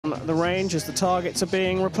down the range as the targets are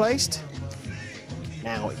being replaced.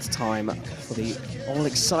 Now it's time for the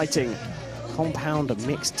all-exciting compound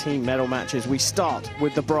mixed team medal matches. We start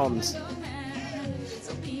with the bronze.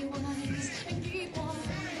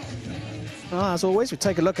 As always, we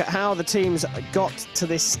take a look at how the teams got to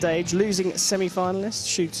this stage. Losing semi-finalists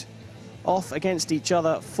shoot off against each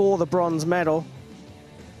other for the bronze medal.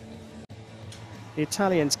 The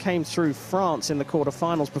Italians came through France in the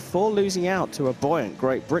quarterfinals before losing out to a buoyant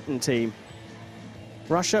Great Britain team.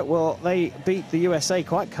 Russia, well, they beat the USA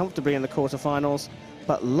quite comfortably in the quarterfinals,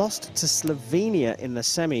 but lost to Slovenia in the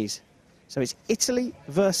semis. So it's Italy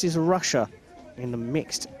versus Russia in the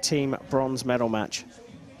mixed team bronze medal match.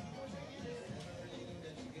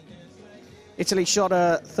 Italy shot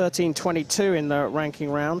a 13.22 in the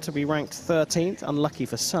ranking round to be ranked 13th. Unlucky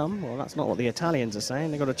for some. Well, that's not what the Italians are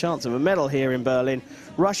saying. They've got a chance of a medal here in Berlin.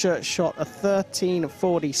 Russia shot a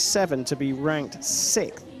 13.47 to be ranked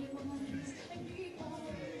 6th.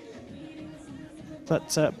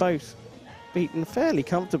 But both beaten fairly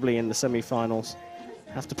comfortably in the semi-finals.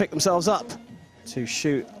 Have to pick themselves up to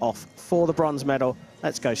shoot off for the bronze medal.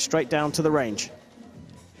 Let's go straight down to the range.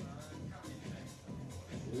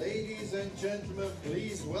 Ladies and gentlemen,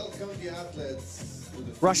 please welcome the athletes.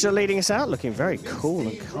 Russia leading us out, looking very cool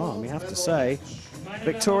and calm, we have to say.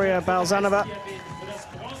 Viktoria Balzhanova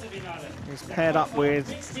is paired up with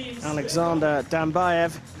Alexander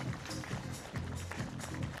Dambaev.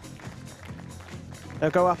 They'll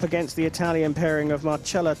go up against the Italian pairing of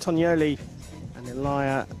Marcella Tonioli and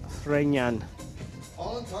Elia Fregnan.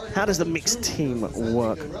 How does the mixed team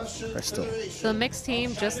work, Crystal? The mixed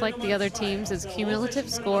team, just like the other teams, is cumulative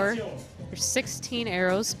score. There's 16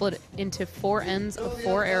 arrows split into 4 ends of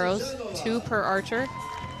 4 arrows, 2 per archer.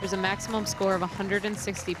 There's a maximum score of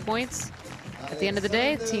 160 points. At the end of the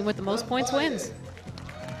day, the team with the most points wins.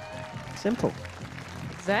 Simple.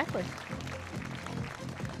 Exactly.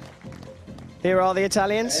 Here are the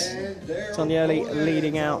Italians. Tonioli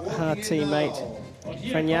leading out her teammate,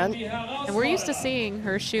 Fregnan. And we're used to seeing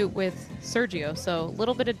her shoot with Sergio, so a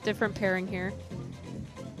little bit of different pairing here.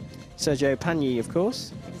 Sergio Pagni, of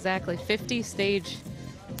course. Exactly, 50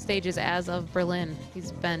 stages as of Berlin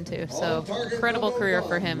he's been to, so incredible career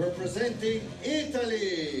for him. Representing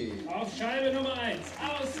Italy. Auf Scheibe Nummer 1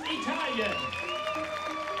 aus Italien.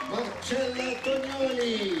 Marcella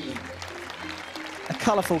Tonioli. A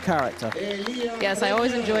colourful character. Yes, I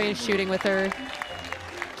always enjoy shooting with her.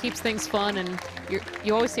 Keeps things fun, and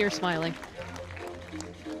you always see her smiling.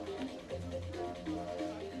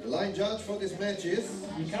 Line judge for this match is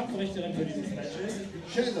Die Kampfrichterin für dieses Match ist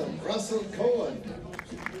Shannon Russell Cohen.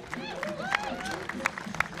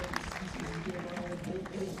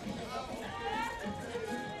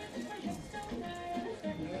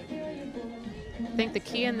 I think the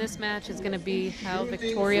key in this match is going to be how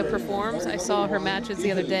Viktoria performs. I saw her matches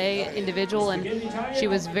the other day, individual, and she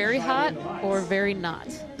was very hot or very not.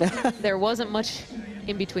 There wasn't much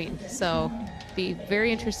in between, so be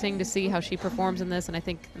very interesting to see how she performs in this, and I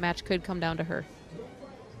think the match could come down to her.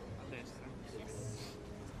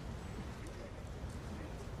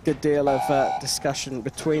 Good deal of discussion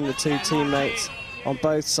between the two teammates on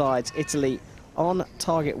both sides. Italy on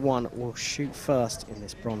target 1 will shoot first in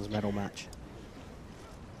this bronze medal match.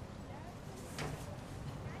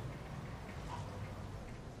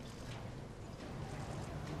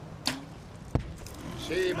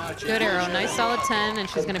 Good arrow, nice solid 10, and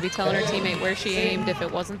she's going to be telling her teammate where she aimed if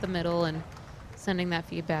it wasn't the middle and sending that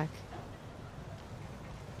feedback.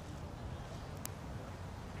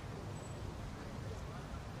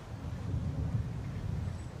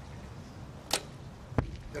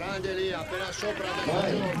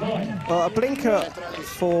 Well, a blinker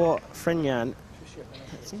for Fregnan.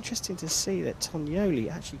 It's interesting to see that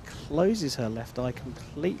Tonioli actually closes her left eye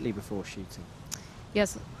completely before shooting.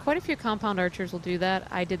 Yes, quite a few compound archers will do that.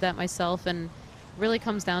 I did that myself, and really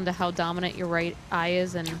comes down to how dominant your right eye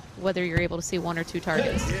is and whether you're able to see 1 or 2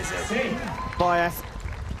 targets. Dambaev,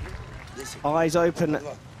 eyes open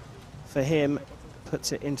for him,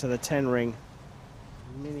 puts it into the 10 ring.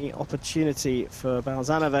 Mini opportunity for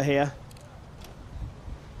Balzhanova here.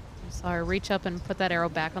 Saw her reach up and put that arrow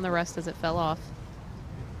back on the rest as it fell off.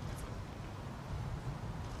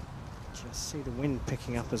 Just see the wind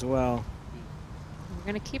picking up as well.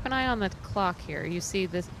 We're going to keep an eye on the clock here. You see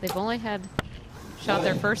this, they've only had shot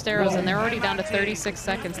their first arrows, and they're already down to 36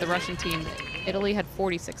 seconds, the Russian team. Italy had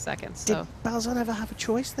 46 seconds. So. Did Balzhanova have a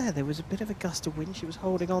choice there? There was a bit of a gust of wind. She was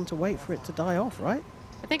holding on to wait for it to die off, right?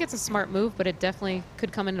 I think it's a smart move, but it definitely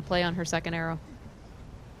could come into play on her second arrow.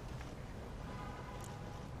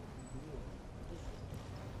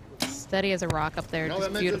 Steady as a rock up there,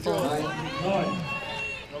 just beautiful.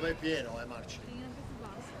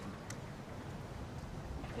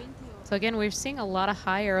 So again, we're seeing a lot of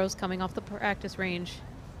high arrows coming off the practice range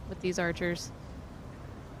with these archers.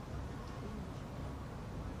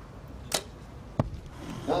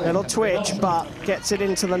 Little twitch, but gets it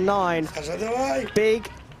into the 9. Big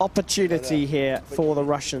opportunity here for the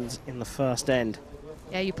Russians in the first end.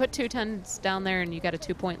 Yeah, you put 2 10s down there and you got a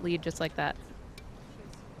 2-point lead just like that.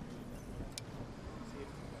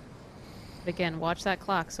 But again, watch that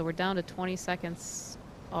clock. So we're down to 20 seconds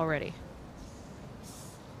already.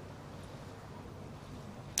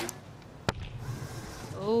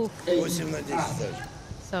 Oh.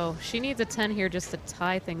 So she needs a 10 here just to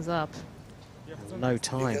tie things up. No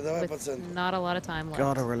time. With not a lot of time left.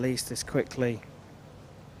 Gotta release this quickly.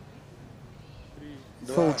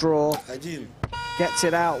 Full draw. Gets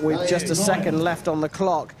it out with just a second left on the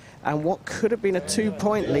clock. And what could have been a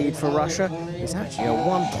 2-point lead for Russia is actually a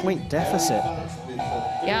 1-point deficit.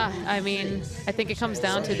 Yeah, I mean, I think it comes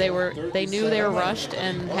down to they knew they were rushed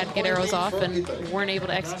and had to get arrows off and weren't able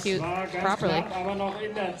to execute properly.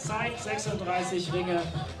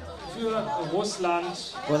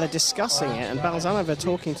 Well, they're discussing it, and Balzhanova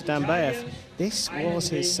talking to Dambaev. This was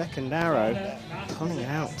his second arrow, pulling it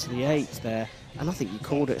out to the 8 there. And I think you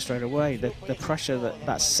called it straight away. The pressure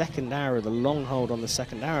that second arrow, the long hold on the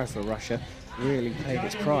second arrow for Russia, really paid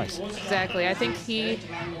its price. Exactly. I think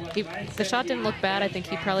the shot didn't look bad. I think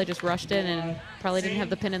he probably just rushed in and probably didn't have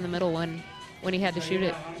the pin in the middle when he had to shoot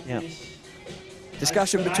it. Yeah.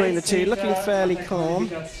 Discussion between the two, looking fairly calm.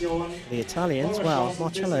 The Italians, well,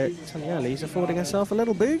 Marcella Tonioli is affording herself a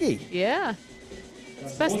little boogie. Yeah.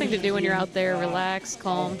 It's the best thing to do when you're out there, relax,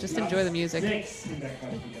 calm, just enjoy the music.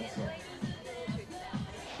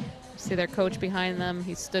 See their coach behind them.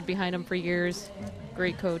 He stood behind them for years.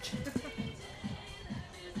 Great coach.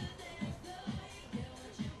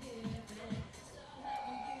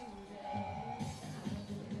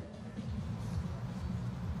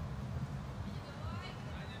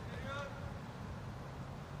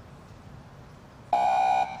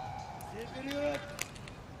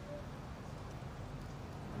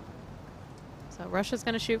 So Russia's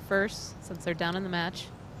going to shoot first since they're down in the match.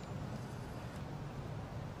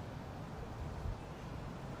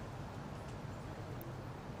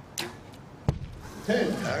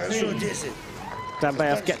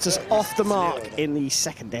 Dambaev gets us off the mark in the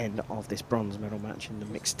second end of this bronze medal match in the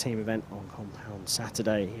mixed team event on Compound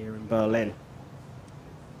Saturday here in Berlin.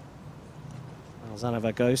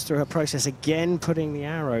 Balzhanova goes through her process again, putting the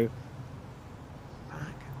arrow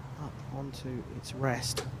back up onto its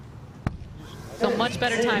rest. So much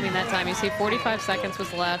better timing that time. You see 45 seconds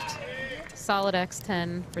was left. Solid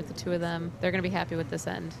X10 for the two of them. They're going to be happy with this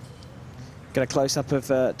end. Get a close-up of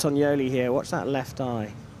Tonioli here. Watch that left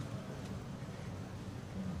eye.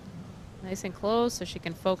 Nice and close so she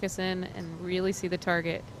can focus in and really see the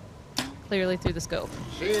target clearly through the scope.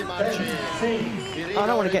 I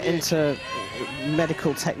don't want to get into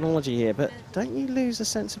medical technology here, but don't you lose a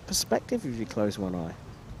sense of perspective if you close one eye?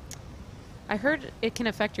 I heard it can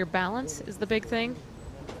affect your balance is the big thing.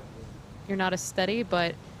 You're not as steady,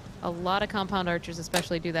 but a lot of compound archers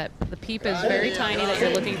especially do that. The peep is very tiny that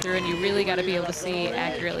you're looking through, and you really got to be able to see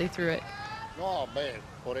accurately through it.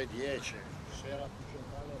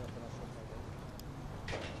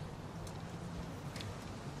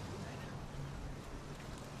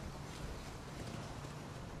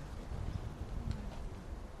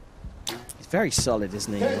 He's very solid,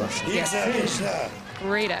 isn't he, Russian? Yes.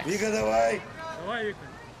 Great X.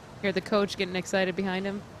 Hear the coach getting excited behind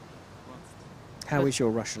him. How is your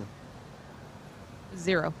Russian?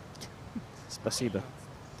 0. Spasiba.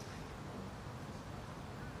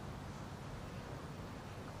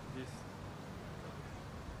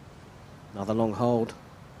 Another long hold.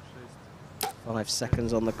 5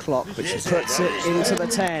 seconds on the clock, but she puts it into the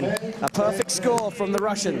 10. A perfect score from the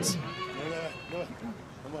Russians.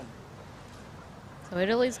 So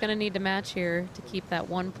Italy's going to need to match here to keep that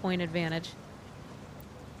 1-point advantage.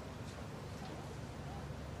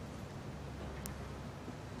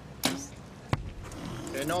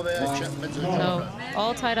 So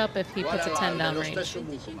all tied up if he puts a 10 down range.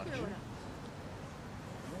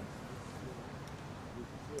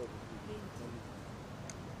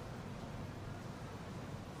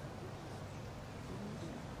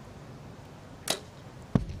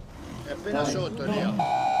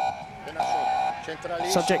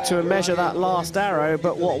 Subject to a measure that last arrow,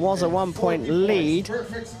 but what was a 1-point lead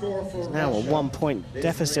is now a 1-point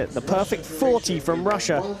deficit. The perfect 40 from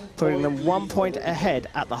Russia, putting them 1 point ahead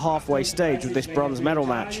at the halfway stage of this bronze medal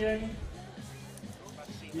match. Die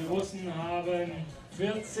Russen haben So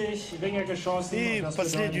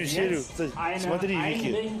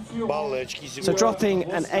dropping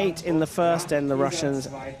an 8 in the first end, the Russians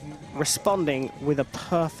responding with a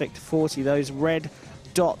perfect 40. Those red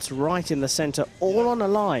dots right in the center, all on a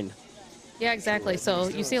line. Yeah, exactly. So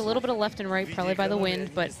you see a little bit of left and right, probably by the wind,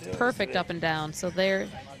 but perfect up and down. So they're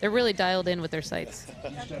really dialed in with their sights.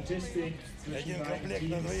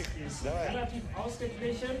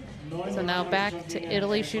 So now back to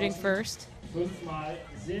Italy shooting first.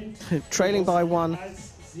 Trailing by 1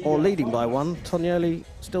 or leading by 1, Tonioli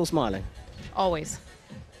still smiling. Always.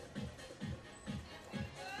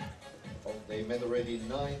 They met already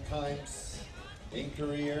 9 times in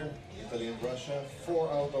career, Italy and Russia,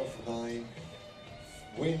 4 out of 9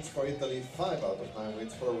 wins for Italy, 5 out of 9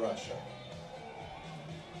 wins for Russia.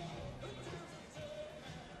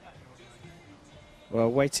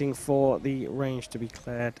 Well, waiting for the range to be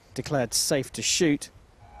declared safe to shoot.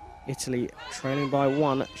 Italy trailing by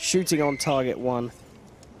 1, shooting on target 1.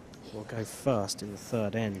 Will go first in the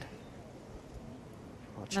third end.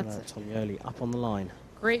 Marcella Tonioli up on the line.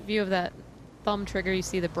 Great view of that thumb trigger. You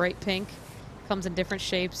see the bright pink. Comes in different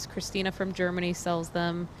shapes. Christina from Germany sells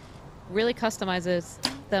them. Really customizes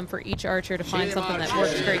them for each archer to find something that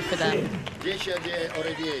works great for them.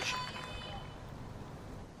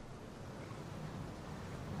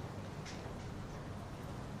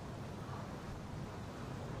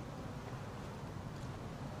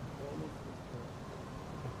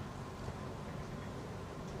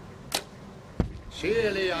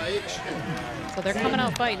 So they're coming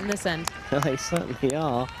out fighting this end. They certainly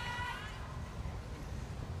are.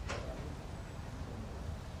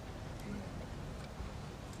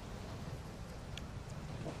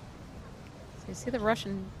 So you see the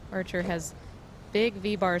Russian archer has big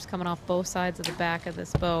V-bars coming off both sides of the back of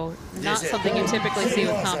this bow. Not something you typically see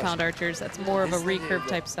with compound archers. That's more of a recurve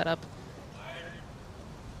type setup.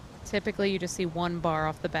 Typically you just see 1 bar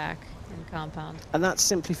off the back in compound. And that's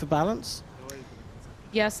simply for balance?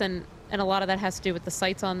 Yes, and a lot of that has to do with the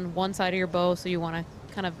sights on one side of your bow, so you want to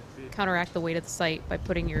kind of counteract the weight of the sight by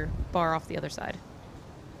putting your bar off the other side.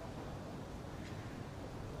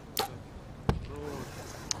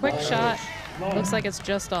 Quick shot. Looks like it's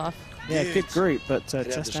just off. Yeah, good group, but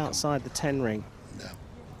just outside the 10 ring.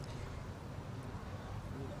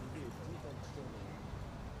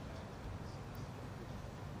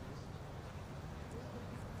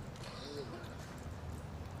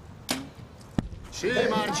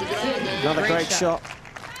 Another great shot.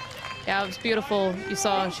 Yeah, it was beautiful. You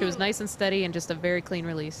saw she was nice and steady and just a very clean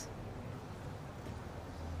release.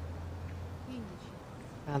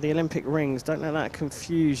 Now the Olympic rings, don't let that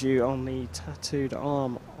confuse you on the tattooed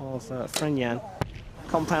arm of Fregnan.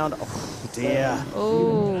 Compound, oh dear.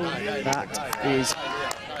 Oh. That is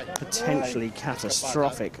potentially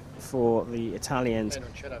catastrophic for the Italians.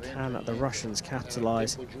 Can the Russians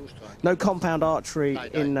capitalize? No compound archery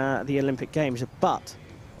in the Olympic Games, but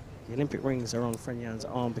the Olympic rings are on Fregnan's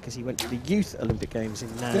arm because he went to the Youth Olympic Games in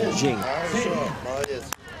Nanjing.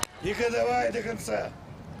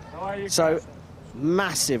 So,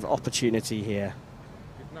 massive opportunity here.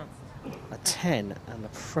 A 10, and the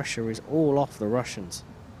pressure is all off the Russians.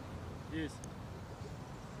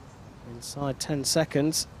 Inside 10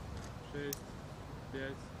 seconds.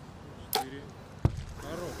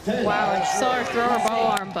 Wow, I saw her throw her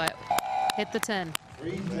bow arm, but hit the 10.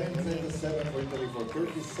 3 10s and a 7 for Italy for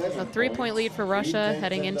 37. A 3-point lead for Russia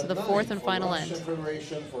heading into the 4th and final end.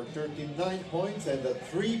 Federation for 39 points and a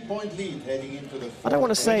 3-point lead heading into the 4th. I don't want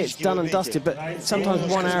to say it's done and dusted, but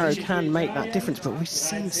sometimes one arrow can make that difference. But we've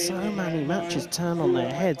seen so many matches turn on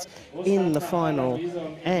their heads in the final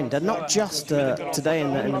end, and not just today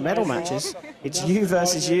in the medal matches. It's you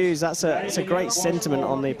versus you. That's a great sentiment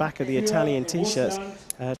on the back of the Italian T-shirts.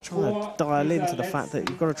 Trying to dial into the fact that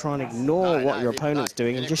you've got to try and ignore what your opponent's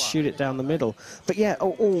doing and just shoot it down the middle. But yeah,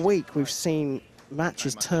 all week we've seen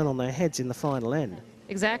matches turn on their heads in the final end.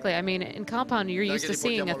 Exactly. I mean, in compound, you're used to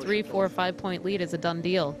seeing a 3, 4, 5-point lead as a done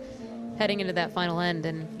deal heading into that final end,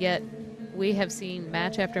 and yet we have seen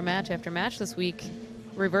match after match after match this week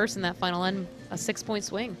reverse in that final end, a 6-point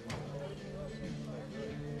swing.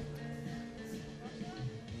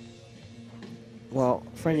 Well,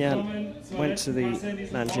 Fregnan went to the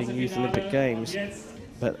Nanjing Youth Olympic Games,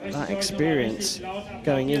 but that experience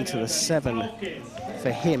going into the 7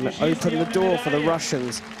 for him opened the door for the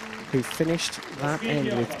Russians, who finished that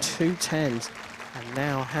end with 2 10s and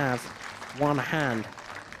now have one hand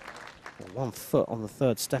or 1 foot on the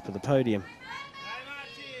 3rd step of the podium.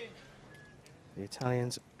 The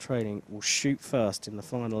Italians trailing will shoot first in the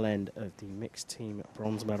final end of the mixed team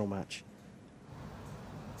bronze medal match.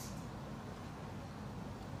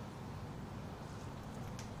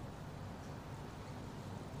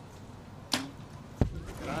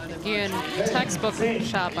 Again, textbook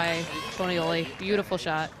shot by Tonioli. Beautiful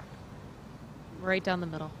shot. Right down the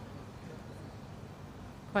middle.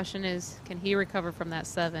 Question is, can he recover from that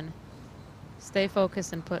 7? Stay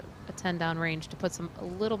focused and put a 10 down range to put a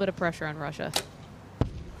little bit of pressure on Russia.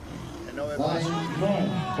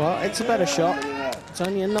 Well, it's a better shot. It's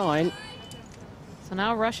only a 9. So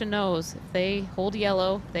now Russia knows if they hold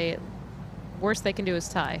yellow, worst they can do is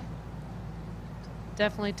tie.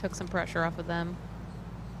 Definitely took some pressure off of them.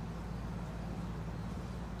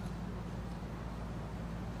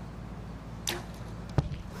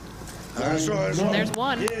 There's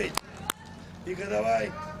one.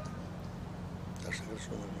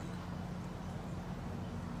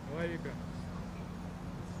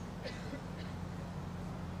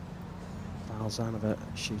 Balzhanova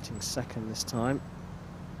shooting second this time.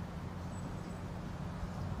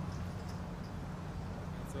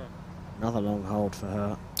 Another long hold for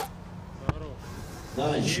her.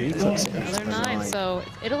 She puts it Another 9. So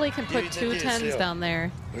if Italy can put 2 10s down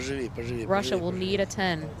there, Russia will need a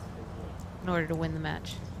 10 in order to win the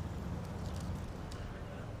match.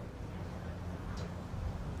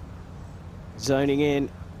 Zoning in,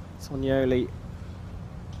 Tonioli.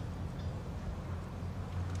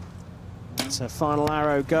 That's her final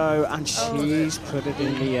arrow go, and she's put it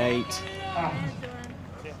in the 8. I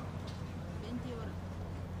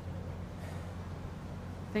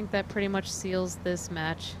think that pretty much seals this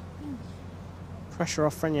match. Pressure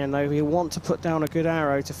off Fregnan, though. He'll want to put down a good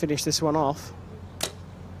arrow to finish this one off.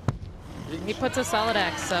 He puts a solid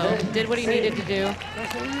X, so did what he needed to do.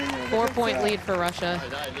 4-point lead for Russia.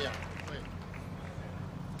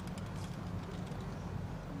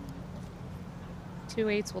 Two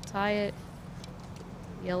 8s will tie it.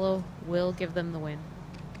 Yellow will give them the win.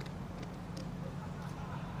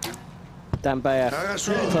 Dambaev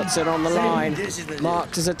puts it on the line,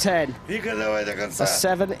 marked as a 10. A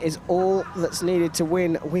 7 is all that's needed to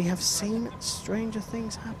win. We have seen stranger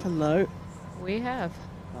things happen, though. We have.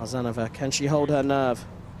 Balzhanova, can she hold her nerve?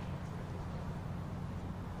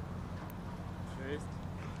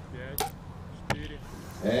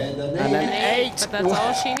 And And an 8. But that's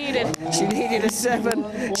all she needed. She needed a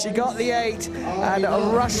 7. She got the 8. And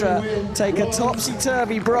Russia take a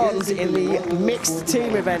topsy-turvy bronze in the mixed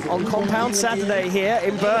team event on Compound Saturday here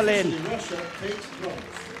in Berlin.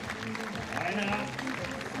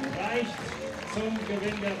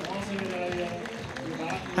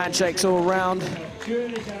 Handshakes all round.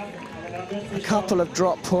 A couple of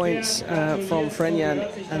drop points from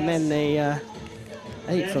Fregnan, and then the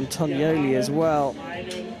 8 from Tonioli as well.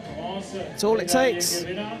 It's all it takes.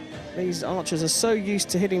 These archers are so used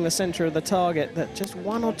to hitting the center of the target that just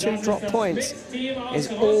 1 or 2 drop points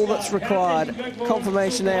is all that's required.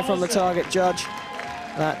 Confirmation there from the target judge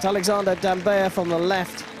that Alexander Dambaev on the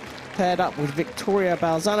left, paired up with Viktoria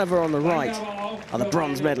Balzhanova on the right, are the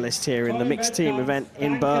bronze medalists here in the mixed team event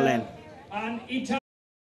in Berlin.